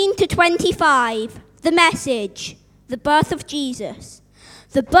to 25. The message, the birth of Jesus.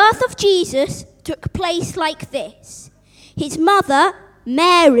 The birth of Jesus took place like this. His mother,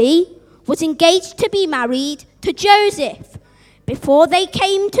 Mary, was engaged to be married to Joseph. Before they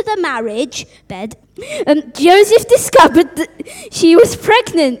came to the marriage bed, Joseph discovered that she was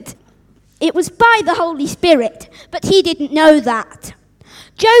pregnant. It was by the Holy Spirit, but he didn't know that.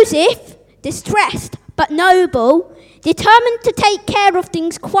 Joseph, distressed but noble, determined to take care of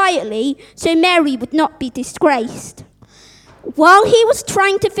things quietly so Mary would not be disgraced. While he was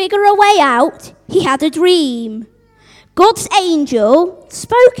trying to figure a way out, he had a dream. God's angel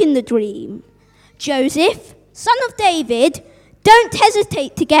spoke in the dream. Joseph, son of David, don't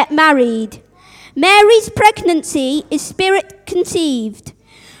hesitate to get married. Mary's pregnancy is spirit conceived.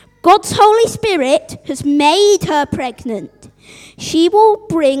 God's Holy Spirit has made her pregnant. She will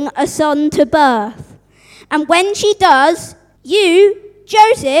bring a son to birth. And when she does, you,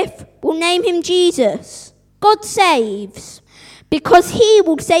 Joseph, will name him Jesus. God saves, because he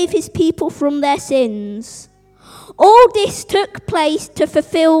will save his people from their sins. All this took place to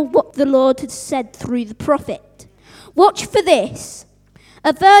fulfill what the Lord had said through the prophet. Watch for this.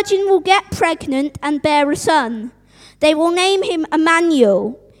 A virgin will get pregnant and bear a son. They will name him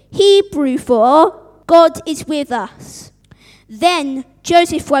Emmanuel, Hebrew for God is with us. Then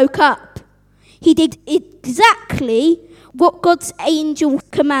Joseph woke up. He did exactly what God's angel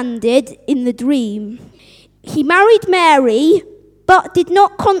commanded in the dream. He married Mary, but did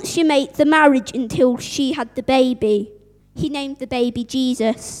not consummate the marriage until she had the baby. He named the baby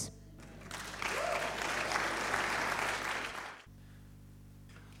Jesus.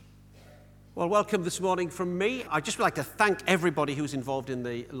 Well, welcome this morning from me. I'd just like to thank everybody who's involved in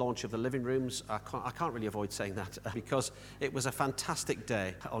the launch of the living rooms. I can't really avoid saying that because it was a fantastic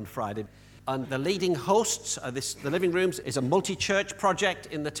day on Friday. And the leading hosts, the living rooms is a multi-church project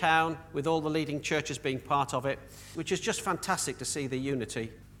in the town with all the leading churches being part of it, which is just fantastic to see the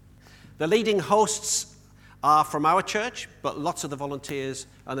unity. The leading hosts are from our church, but lots of the volunteers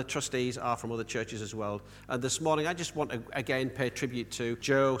and the trustees are from other churches as well. And this morning, I just want to again pay tribute to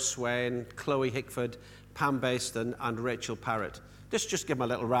Joe Swain, Chloe Hickford, Pam Baston, and Rachel Parrott. Just give them a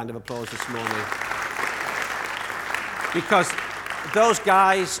little round of applause this morning. Because those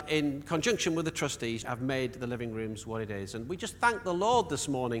guys, in conjunction with the trustees, have made the living rooms what it is. And we just thank the Lord this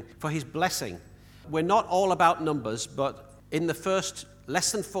morning for his blessing. We're not all about numbers, but in the first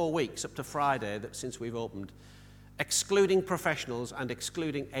less than 4 weeks up to Friday since we've opened, excluding professionals and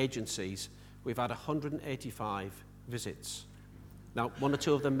excluding agencies, we've had 185 visits. Now, one or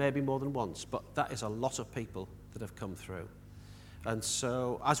two of them maybe more than once, but that is a lot of people that have come through. And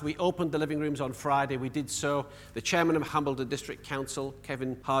so, as we opened the living rooms on Friday, we did so. The chairman of Hambledon District Council,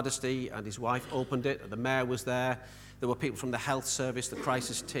 Kevin Hardesty, and his wife opened it. The mayor was there. There were people from the health service, the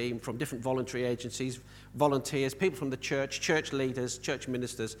crisis team, from different voluntary agencies, volunteers, people from the church leaders, church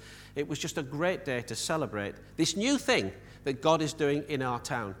ministers. It was just a great day to celebrate this new thing that God is doing in our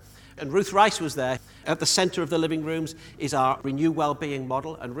town. And Ruth Rice was there. At the centre of the living rooms is our Renew Wellbeing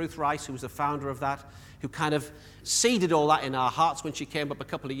model. And Ruth Rice, who was the founder of that, who kind of seeded all that in our hearts when she came up a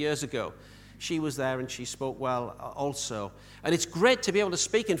couple of years ago, she was there and she spoke well also. And it's great to be able to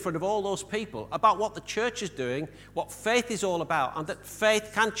speak in front of all those people about what the church is doing, what faith is all about, and that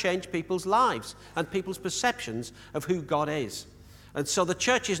faith can change people's lives and people's perceptions of who God is. And so the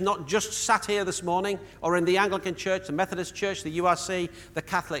church is not just sat here this morning or in the Anglican Church, the Methodist Church, the URC, the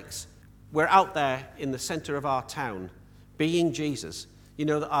Catholics. We're out there in the centre of our town, being Jesus. You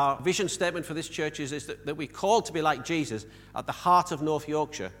know, our vision statement for this church is that we're called to be like Jesus at the heart of North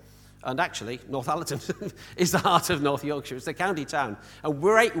Yorkshire. And actually, Northallerton is the heart of North Yorkshire. It's the county town. And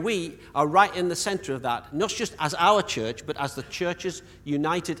we are right in the centre of that, not just as our church, but as the churches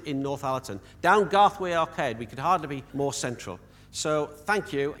united in Northallerton. Down Garthway Arcade, we could hardly be more central. So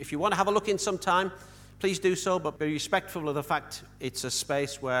thank you. If you want to have a look in sometime, please do so, but be respectful of the fact it's a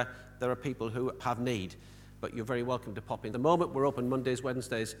space where there are people who have need. But you're very welcome to pop in. At the moment, we're open Mondays,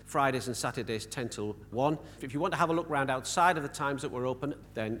 Wednesdays, Fridays and Saturdays, 10 till 1. If you want to have a look around outside of the times that we're open,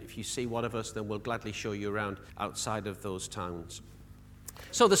 then if you see one of us, then we'll gladly show you around outside of those towns.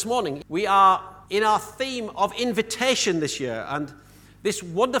 So this morning, we are in our theme of invitation this year. And this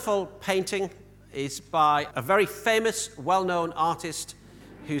wonderful painting is by a very famous, well-known artist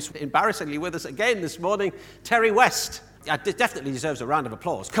who's embarrassingly with us again this morning, Terry West. It definitely deserves a round of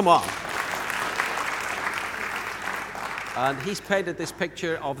applause. Come on. And he's painted this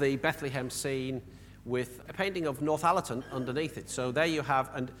picture of the Bethlehem scene with a painting of Northallerton underneath it. So there you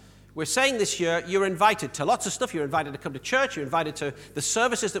have, and we're saying this year, you're invited to lots of stuff. You're invited to come to church. You're invited to the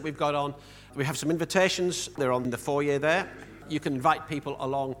services that we've got on. We have some invitations. They're on the foyer there. you can invite people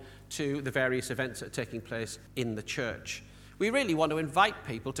along to the various events that are taking place in the church. We really want to invite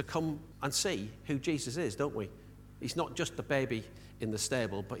people to come and see who Jesus is, don't we? He's not just the baby in the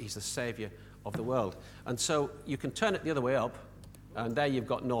stable, but he's the Saviour of the world. And so you can turn it the other way up, and there you've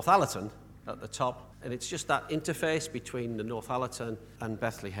got Northallerton at the top, and it's just that interface between the Northallerton and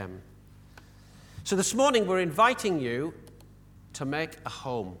Bethlehem. So this morning we're inviting you to make a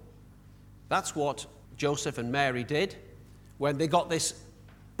home. That's what Joseph and Mary did when they got this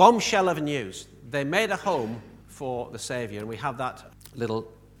bombshell of news. They made a home for the Saviour, and we have that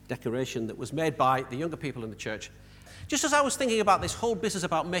little decoration that was made by the younger people in the church. Just as I was thinking about this whole business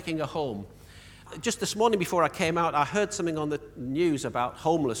about making a home, just this morning before I came out, I heard something on the news about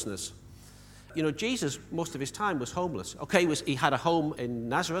homelessness. You know, Jesus, most of his time, was homeless. Okay, he had a home in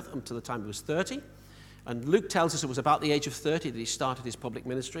Nazareth until the time he was 30. And Luke tells us it was about the age of 30 that he started his public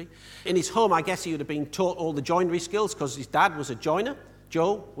ministry. In his home, I guess he would have been taught all the joinery skills because his dad was a joiner.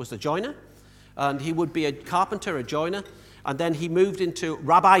 Joe was the joiner. And he would be a carpenter, a joiner. And then he moved into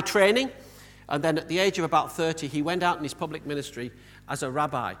rabbi training. And then at the age of about 30, he went out in his public ministry as a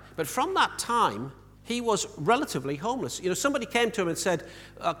rabbi. But from that time, he was relatively homeless. You know, somebody came to him and said,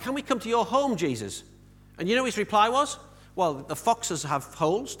 can we come to your home, Jesus? And you know his reply was? Well, the foxes have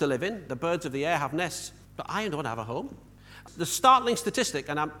holes to live in, the birds of the air have nests, but I don't have a home. The startling statistic,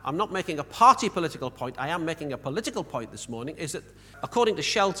 and I'm not making a party political point, I am making a political point this morning, is that according to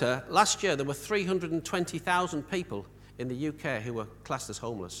Shelter, last year there were 320,000 people in the UK who were classed as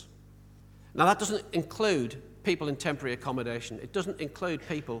homeless. Now that doesn't include people in temporary accommodation. It doesn't include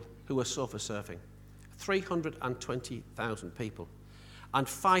people who are sofa surfing. 320,000 people. And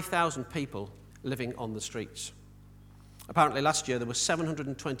 5,000 people living on the streets. Apparently last year there were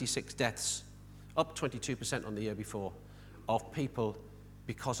 726 deaths, up 22% on the year before, of people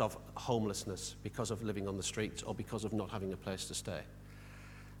because of homelessness, because of living on the streets, or because of not having a place to stay.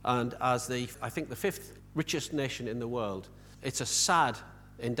 And as I think the fifth richest nation in the world, it's a sad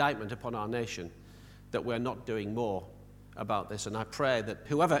indictment upon our nation that we're not doing more about this. And I pray that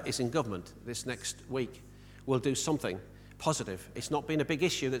whoever is in government this next week will do something positive. It's not been a big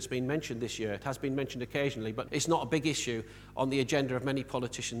issue that's been mentioned this year. It has been mentioned occasionally, but it's not a big issue on the agenda of many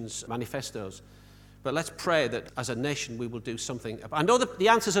politicians' manifestos. But let's pray that as a nation we will do something. I know that the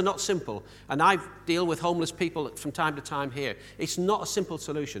answers are not simple, and I deal with homeless people from time to time here. It's not a simple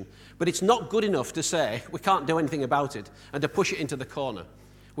solution, but it's not good enough to say we can't do anything about it and to push it into the corner.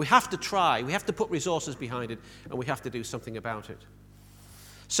 We have to try, we have to put resources behind it, and we have to do something about it.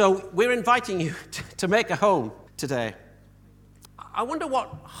 So we're inviting you to make a home today. I wonder what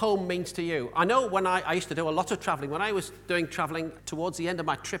home means to you. I know when I used to do a lot of travelling. When I was doing travelling towards the end of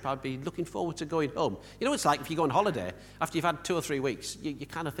my trip, I'd be looking forward to going home. You know, it's like if you go on holiday, after you've had 2 or 3 weeks, you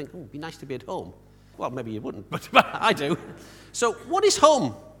kind of think, it'd be nice to be at home. Well, maybe you wouldn't, but I do. So what is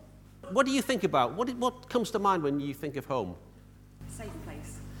home? What do you think about? What comes to mind when you think of home? Safe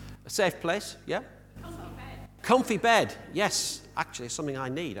place. A safe place, yeah? Comfy bed. Comfy bed, yes. Actually, it's something I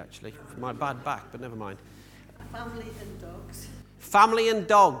need, actually, for my bad back, but never mind. Family and dogs. Family and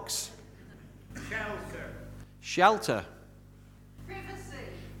dogs. Shelter. Shelter. Privacy.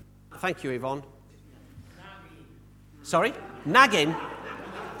 Thank you, Yvonne. Nagging. Sorry? Nagging?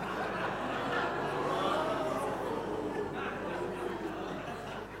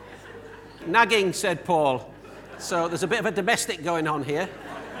 Nagging, said Paul. So there's a bit of a domestic going on here.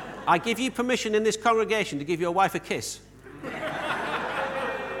 I give you permission in this congregation to give your wife a kiss.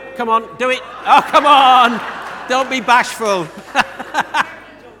 Come on, do it. Oh, come on. Don't be bashful.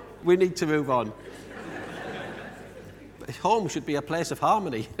 We need to move on. Home should be a place of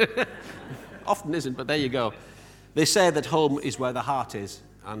harmony. Often isn't, but there you go. They say that home is where the heart is,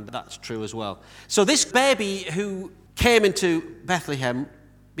 and that's true as well. So this baby who came into Bethlehem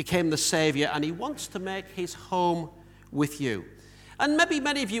became the Saviour, and he wants to make his home with you. And maybe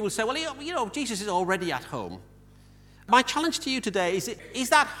many of you will say, well, you know, Jesus is already at home. My challenge to you today is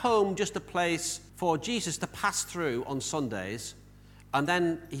that home just a place for Jesus to pass through on Sundays, and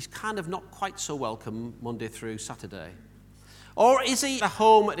then he's kind of not quite so welcome Monday through Saturday? Or is he a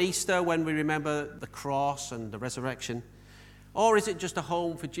home at Easter when we remember the cross and the resurrection? Or is it just a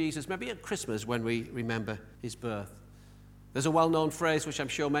home for Jesus maybe at Christmas when we remember his birth? There's a well-known phrase which I'm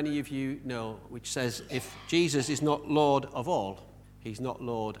sure many of you know, which says, if Jesus is not Lord of all, he's not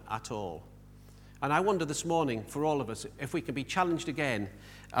Lord at all. And I wonder this morning, for all of us, if we can be challenged again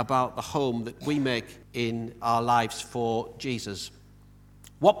about the home that we make in our lives for Jesus.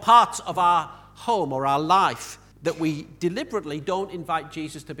 What parts of our home or our life that we deliberately don't invite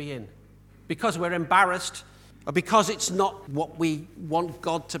Jesus to be in? Because we're embarrassed, or because it's not what we want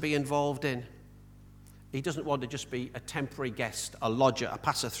God to be involved in? He doesn't want to just be a temporary guest, a lodger, a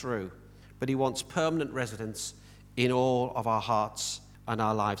passer through, but he wants permanent residence in all of our hearts and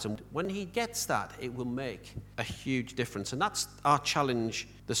our lives. And when he gets that, it will make a huge difference. And that's our challenge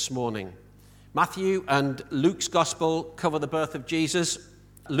this morning. Matthew and Luke's gospel cover the birth of Jesus.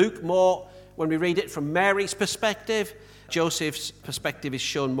 Luke more, when we read it from Mary's perspective. Joseph's perspective is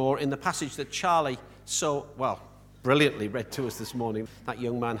shown more in the passage that Charlie so, brilliantly read to us this morning. That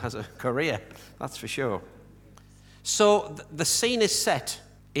young man has a career, that's for sure. So the scene is set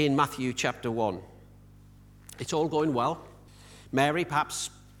in Matthew chapter 1. It's all going well. Mary, perhaps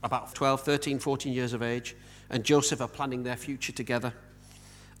about 12, 13, 14 years of age, and Joseph are planning their future together.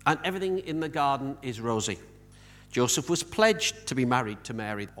 And everything in the garden is rosy. Joseph was pledged to be married to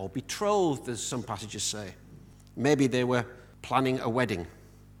Mary, or betrothed, as some passages say. Maybe they were planning a wedding.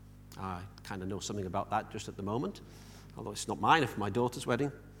 I kind of know something about that just at the moment, although it's not mine, it's my daughter's wedding.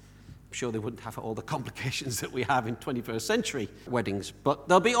 I'm sure they wouldn't have all the complications that we have in 21st century weddings, but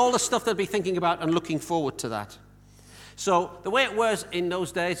there'll be all the stuff they'll be thinking about and looking forward to that. So the way it was in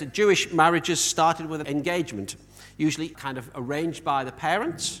those days, the Jewish marriages started with an engagement, usually kind of arranged by the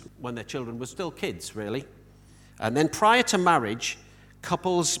parents when their children were still kids, really. And then prior to marriage,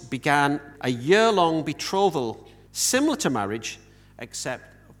 couples began a year-long betrothal similar to marriage, except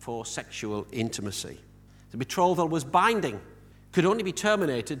for sexual intimacy. The betrothal was binding, could only be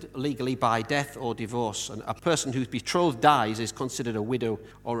terminated legally by death or divorce, and a person whose betrothed dies is considered a widow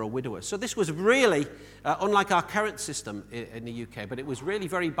or a widower. So this was really, unlike our current system in the UK, but it was really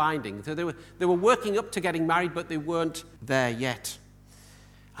very binding. So they were working up to getting married, but they weren't there yet.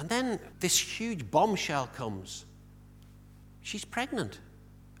 And then this huge bombshell comes. She's pregnant.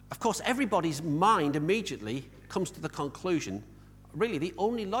 Of course, everybody's mind immediately comes to the conclusion, really the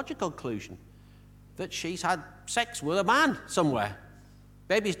only logical conclusion, that she's had sex with a man somewhere.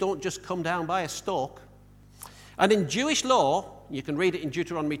 Babies don't just come down by a stalk. And in Jewish law, you can read it in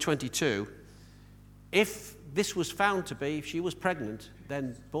Deuteronomy 22, if this was found to be, if she was pregnant,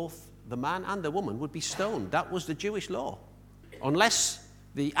 then both the man and the woman would be stoned. That was the Jewish law. Unless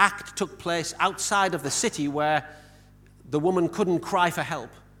the act took place outside of the city where the woman couldn't cry for help.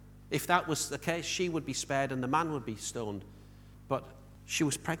 If that was the case, she would be spared and the man would be stoned. But she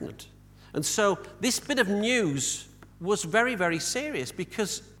was pregnant. And so this bit of news was very, very serious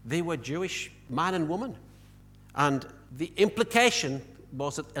because they were Jewish man and woman. And the implication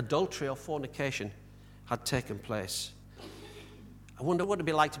was that adultery or fornication had taken place. I wonder what it would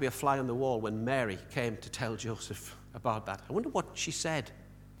be like to be a fly on the wall when Mary came to tell Joseph about that. I wonder what she said.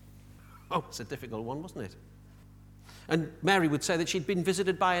 Oh, it's a difficult one, wasn't it? And Mary would say that she'd been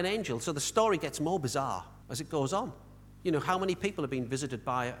visited by an angel. So the story gets more bizarre as it goes on. You know, how many people have been visited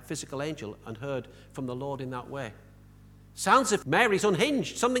by a physical angel and heard from the Lord in that way? Sounds as if Mary's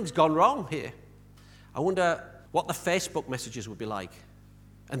unhinged. Something's gone wrong here. I wonder what the Facebook messages would be like,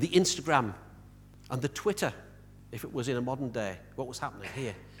 and the Instagram, and the Twitter, if it was in a modern day, what was happening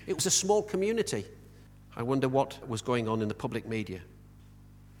here. It was a small community. I wonder what was going on in the public media.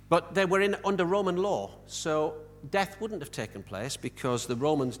 But they were under Roman law, so death wouldn't have taken place because the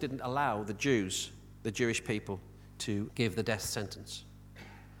Romans didn't allow the Jews, the Jewish people, to give the death sentence.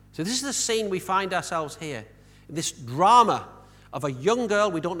 So this is the scene we find ourselves here, this drama of a young girl,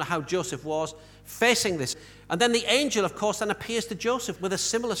 we don't know how Joseph was, facing this. And then the angel, of course, then appears to Joseph with a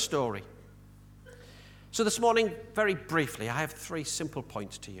similar story. So this morning, very briefly, I have 3 simple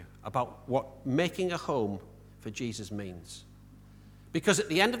points to you about what making a home for Jesus means. Because at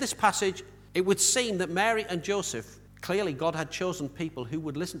the end of this passage, it would seem that Mary and Joseph, clearly God had chosen people who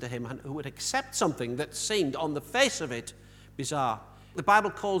would listen to him and who would accept something that seemed, on the face of it, bizarre. The Bible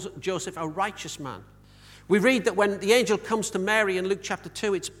calls Joseph a righteous man. We read that when the angel comes to Mary in Luke chapter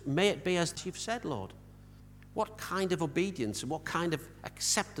 2, it's, "May it be as you've said, Lord." What kind of obedience and what kind of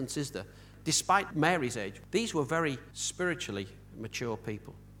acceptance is there? Despite Mary's age, these were very spiritually mature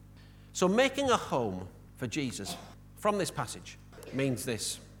people. So making a home for Jesus from this passage means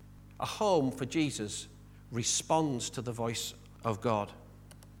this. A home for Jesus responds to the voice of God.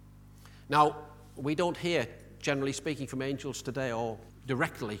 Now, we don't hear, generally speaking, from angels today or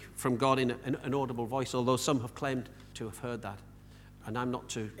directly from God in an audible voice, although some have claimed to have heard that, and I'm not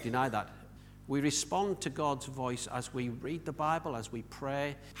to deny that. We respond to God's voice as we read the Bible, as we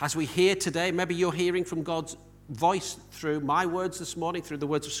pray, as we hear today. Maybe you're hearing from God's voice through my words this morning, through the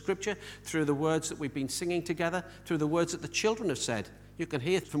words of Scripture, through the words that we've been singing together, through the words that the children have said. You can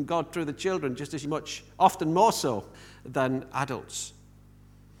hear from God through the children just as much, often more so, than adults.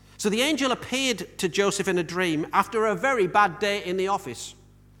 So the angel appeared to Joseph in a dream after a very bad day in the office.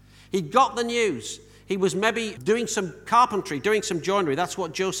 He got the news. He was maybe doing some carpentry, doing some joinery. That's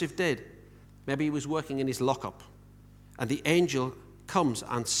what Joseph did. Maybe he was working in his lockup, and the angel comes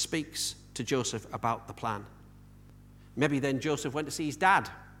and speaks to Joseph about the plan. Maybe then Joseph went to see his dad.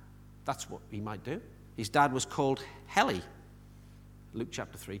 That's what he might do. His dad was called Heli. Luke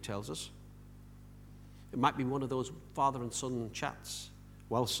chapter 3 tells us. It might be one of those father and son chats.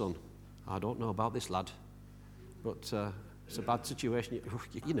 Well, son, I don't know about this lad, but it's a bad situation.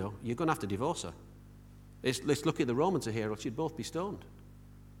 You know, you're going to have to divorce her. Let's look at the Romans are here, or she'd both be stoned.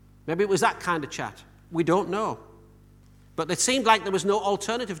 Maybe it was that kind of chat. We don't know. But it seemed like there was no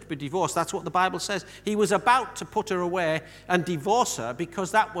alternative to divorce. That's what the Bible says. He was about to put her away and divorce her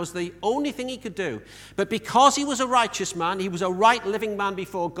because that was the only thing he could do. But because he was a righteous man, he was a right living man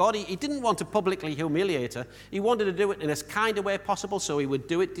before God, he didn't want to publicly humiliate her. He wanted to do it in as kind a way possible, so he would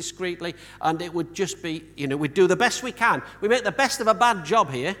do it discreetly, and it would just be, we'd do the best we can. We make the best of a bad job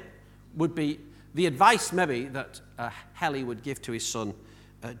here, would be the advice maybe that Heli would give to his son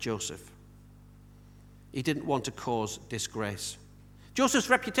Joseph. He didn't want to cause disgrace. Joseph's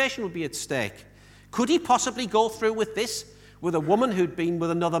reputation would be at stake. Could he possibly go through with this with a woman who'd been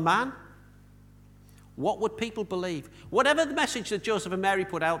with another man? What would people believe? Whatever the message that Joseph and Mary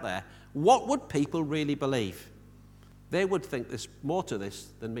put out there, what would people really believe? They would think there's more to this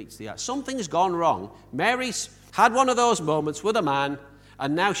than meets the eye. Something's gone wrong. Mary's had one of those moments with a man,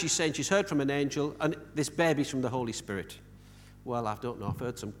 and now she's saying she's heard from an angel, and this baby's from the Holy Spirit. Well, I don't know. I've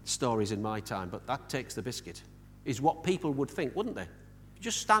heard some stories in my time, but that takes the biscuit, is what people would think, wouldn't they?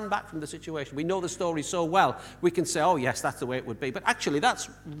 Just stand back from the situation. We know the story so well, we can say, oh, yes, that's the way it would be. But actually, that's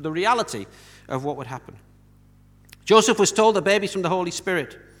the reality of what would happen. Joseph was told the baby's from the Holy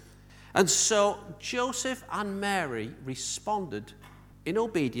Spirit. And so Joseph and Mary responded in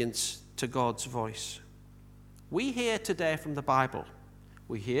obedience to God's voice. We hear today from the Bible.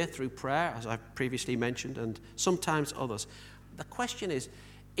 We hear through prayer, as I've previously mentioned, and sometimes others. The question is,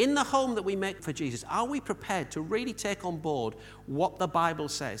 in the home that we make for Jesus, are we prepared to really take on board what the Bible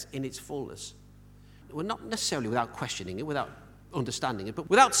says in its fullness? We're not necessarily without questioning it, without understanding it, but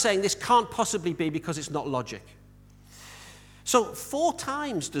without saying this can't possibly be because it's not logic. So 4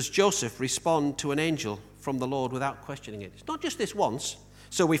 times does Joseph respond to an angel from the Lord without questioning it. It's not just this once.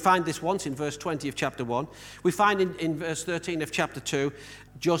 So we find this once in verse 20 of chapter 1. We find in verse 13 of chapter 2,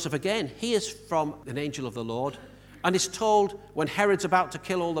 Joseph again hears from an angel of the Lord and is told when Herod's about to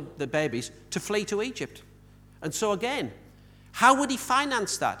kill all the babies to flee to Egypt. And so again, how would he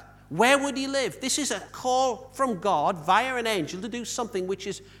finance that? Where would he live? This is a call from God via an angel to do something which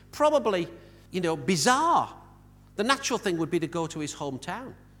is probably, bizarre. The natural thing would be to go to his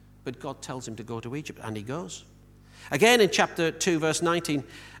hometown. But God tells him to go to Egypt, and he goes. Again in chapter 2, verse 19,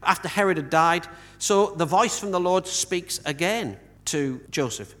 after Herod had died, so the voice from the Lord speaks again to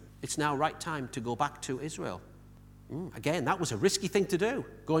Joseph. It's now right time to go back to Israel. Again, that was a risky thing to do,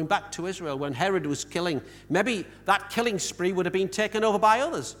 going back to Israel when Herod was killing. Maybe that killing spree would have been taken over by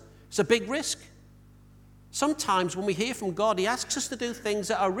others. It's a big risk. Sometimes when we hear from God, he asks us to do things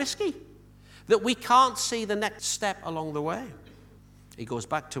that are risky, that we can't see the next step along the way. He goes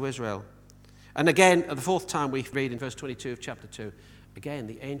back to Israel. And again, the 4th time we read in verse 22 of chapter 2, again,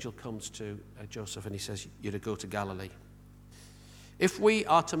 the angel comes to Joseph and he says, you're to go to Galilee. If we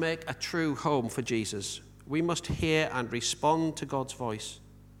are to make a true home for Jesus, we must hear and respond to God's voice.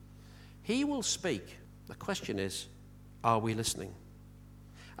 He will speak. The question is, are we listening?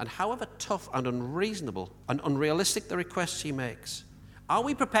 And however tough and unreasonable and unrealistic the requests he makes, are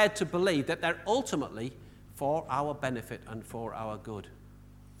we prepared to believe that they're ultimately for our benefit and for our good?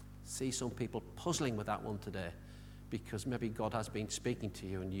 See some people puzzling with that one today because maybe God has been speaking to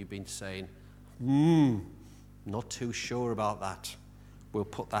you and you've been saying, not too sure about that. We'll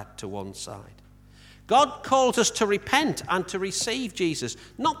put that to one side. God calls us to repent and to receive Jesus,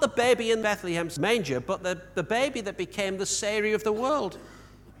 not the baby in Bethlehem's manger, but the baby that became the Savior of the world.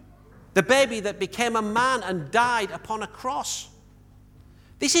 The baby that became a man and died upon a cross.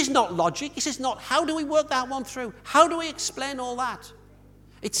 This is not logic. This is not, how do we work that one through? How do we explain all that?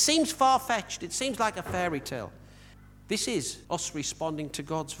 It seems far-fetched. It seems like a fairy tale. This is us responding to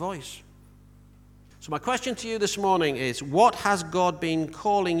God's voice. So my question to you this morning is, what has God been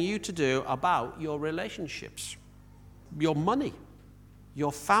calling you to do about your relationships, your money,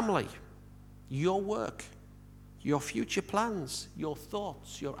 your family, your work, your future plans, your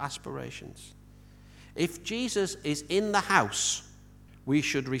thoughts, your aspirations? If Jesus is in the house, we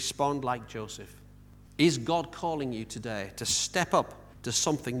should respond like Joseph. Is God calling you today to step up to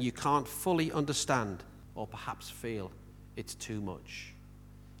something you can't fully understand or perhaps feel it's too much?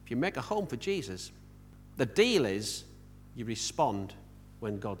 If you make a home for Jesus, the deal is you respond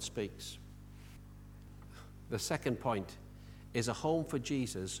when God speaks. The second point is a home for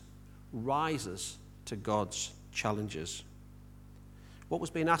Jesus rises to God's challenges. What was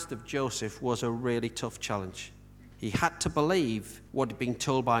being asked of Joseph was a really tough challenge. He had to believe what had been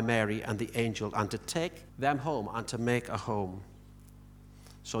told by Mary and the angel and to take them home and to make a home.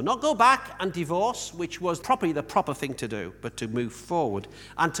 So not go back and divorce, which was probably the proper thing to do, but to move forward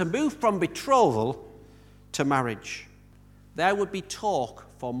and to move from betrothal to marriage. There would be talk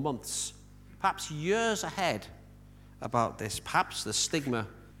for months, perhaps years ahead about this. Perhaps the stigma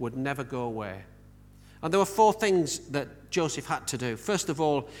would never go away. And there were 4 things that Joseph had to do. First of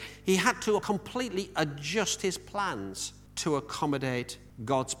all, he had to completely adjust his plans to accommodate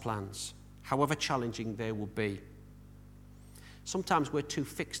God's plans, however challenging they would be. Sometimes we're too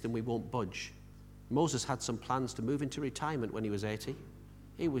fixed and we won't budge. Moses had some plans to move into retirement when he was 80.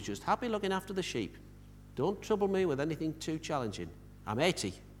 He was just happy looking after the sheep. Don't trouble me with anything too challenging. I'm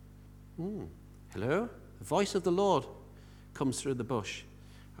 80. Hello? The voice of the Lord comes through the bush.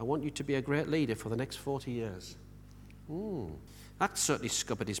 I want you to be a great leader for the next 40 years. That certainly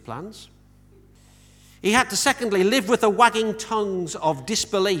scuppered his plans. He had to, secondly, live with the wagging tongues of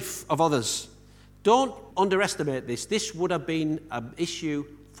disbelief of others. Don't underestimate this. This would have been an issue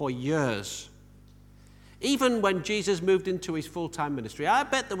for years. Even when Jesus moved into his full-time ministry, I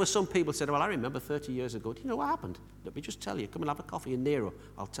bet there were some people who said, well, I remember 30 years ago. Do you know what happened? Let me just tell you. Come and have a coffee in Nero.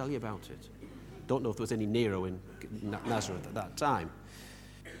 I'll tell you about it. Don't know if there was any Nero in Nazareth at that time.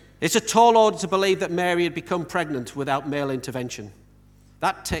 It's a tall order to believe that Mary had become pregnant without male intervention.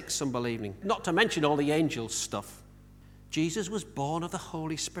 That takes some believing. Not to mention all the angel stuff. Jesus was born of the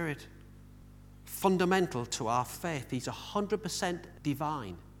Holy Spirit. Fundamental to our faith. He's 100%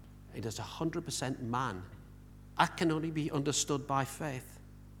 divine. He is 100% man. That can only be understood by faith.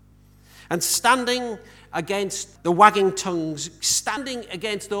 And standing against the wagging tongues, standing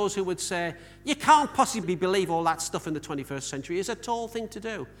against those who would say, you can't possibly believe all that stuff in the 21st century, is a tall thing to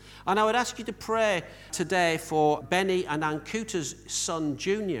do. And I would ask you to pray today for Benny and Ankuta's son,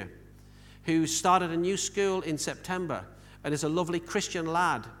 Junior, who started a new school in September and is a lovely Christian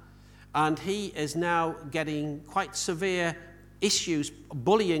lad. And he is now getting quite severe issues,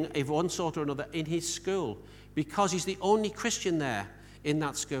 bullying of one sort or another in his school because he's the only Christian there in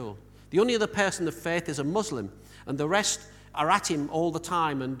that school. The only other person of faith is a Muslim, and the rest are at him all the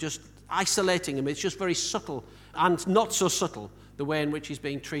time and just isolating him. It's just very subtle and not so subtle, the way in which he's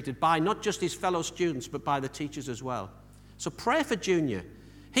being treated by not just his fellow students, but by the teachers as well. So pray for Junior.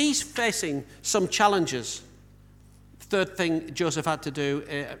 He's facing some challenges. Third thing Joseph had to do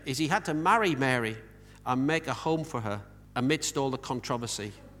is he had to marry Mary and make a home for her amidst all the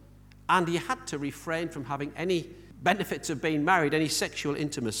controversy. And he had to refrain from having any benefits of being married, any sexual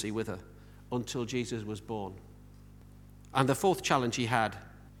intimacy with her, until Jesus was born. And the fourth challenge he had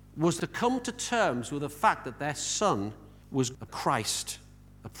was to come to terms with the fact that their son was a Christ,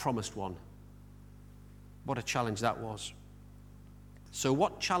 a promised one. What a challenge that was. So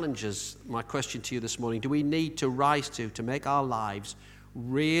what challenges, my question to you this morning, do we need to rise to make our lives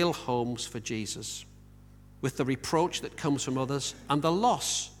real homes for Jesus, with the reproach that comes from others and the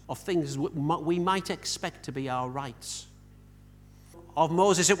loss of things we might expect to be our rights? Of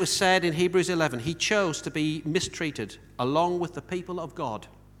Moses, it was said in Hebrews 11, he chose to be mistreated along with the people of God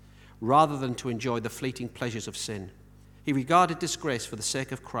rather than to enjoy the fleeting pleasures of sin. He regarded disgrace for the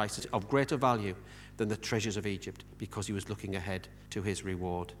sake of Christ as of greater value than the treasures of Egypt, because he was looking ahead to his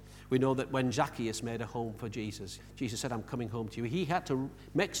reward. We know that when Zacchaeus made a home for Jesus, Jesus said, I'm coming home to you. He had to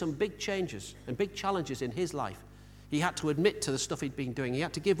make some big changes and big challenges in his life. He had to admit to the stuff he'd been doing. He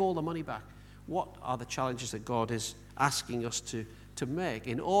had to give all the money back. What are the challenges that God is asking us to make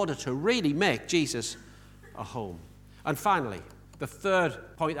in order to really make Jesus a home? And finally, the third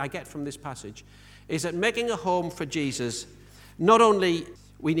point I get from this passage is that making a home for Jesus, not only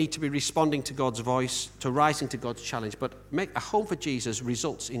we need to be responding to God's voice, to rising to God's challenge, but make a home for Jesus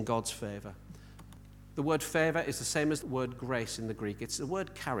results in God's favor. The word favor is the same as the word grace in the Greek. It's the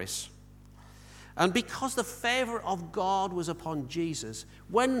word charis. And because the favor of God was upon Jesus,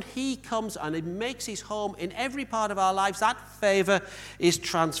 when he comes and he makes his home in every part of our lives, that favor is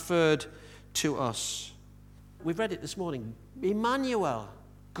transferred to us. We've read it this morning. Emmanuel,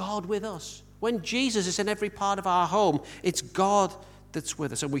 God with us. When Jesus is in every part of our home, it's God that's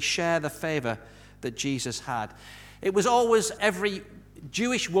with us, and we share the favor that Jesus had. It was always every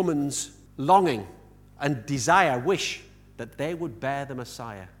Jewish woman's longing and desire, wish, that they would bear the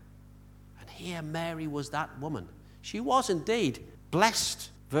Messiah. And here Mary was that woman. She was indeed blessed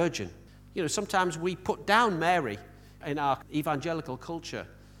virgin. You know, sometimes we put down Mary in our evangelical culture,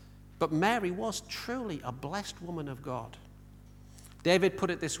 but Mary was truly a blessed woman of God. David put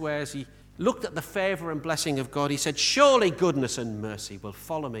it this way as he looked at the favor and blessing of God. He said, surely goodness and mercy will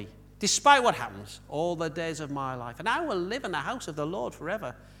follow me despite what happens, all the days of my life. And I will live in the house of the Lord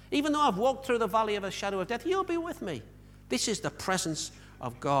forever. Even though I've walked through the valley of the shadow of death, you'll be with me. This is the presence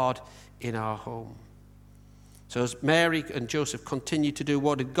of God in our home. So as Mary and Joseph continued to do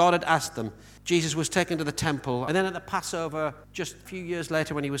what God had asked them, Jesus was taken to the temple. And then at the Passover, just a few years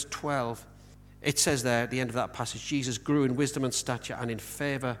later when he was 12, it says there at the end of that passage, Jesus grew in wisdom and stature and in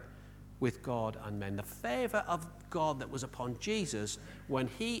favor with God and men. The favor of God that was upon Jesus when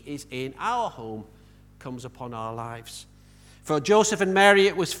he is in our home comes upon our lives. For Joseph and Mary,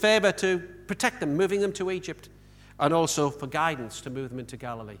 it was favor to protect them, moving them to Egypt, and also for guidance to move them into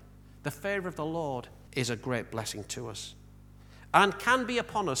Galilee. The favor of the Lord is a great blessing to us and can be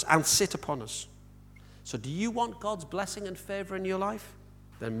upon us and sit upon us. So do you want God's blessing and favor in your life?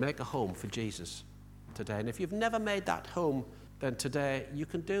 Then make a home for Jesus today. And if you've never made that home, then today you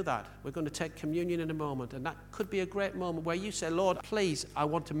can do that. We're going to take communion in a moment, and that could be a great moment where you say, Lord, please, I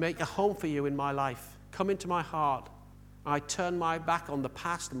want to make a home for you in my life. Come into my heart. I turn my back on the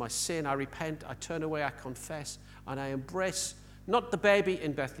past and my sin. I repent. I turn away. I confess. And I embrace not the baby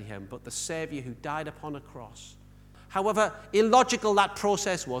in Bethlehem, but the Savior who died upon a cross. However illogical that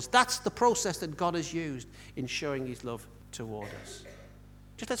process was, that's the process that God has used in showing his love toward us.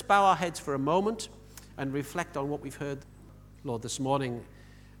 Just let's bow our heads for a moment and reflect on what we've heard. Lord, this morning,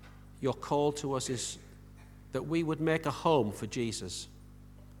 your call to us is that we would make a home for Jesus.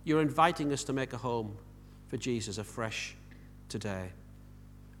 You're inviting us to make a home for Jesus afresh today.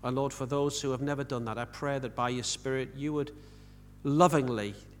 And Lord, for those who have never done that, I pray that by your Spirit you would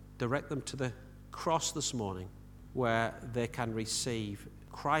lovingly direct them to the cross this morning where they can receive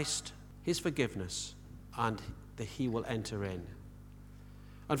Christ, his forgiveness, and that he will enter in.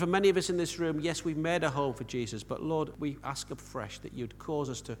 And for many of us in this room, yes, we've made a home for Jesus, but Lord, we ask afresh that you'd cause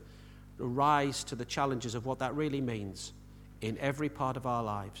us to rise to the challenges of what that really means in every part of our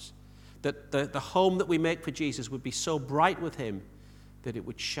lives. That the home that we make for Jesus would be so bright with him that it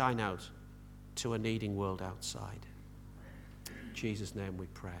would shine out to a needing world outside. In Jesus' name we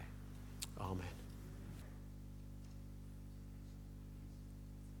pray.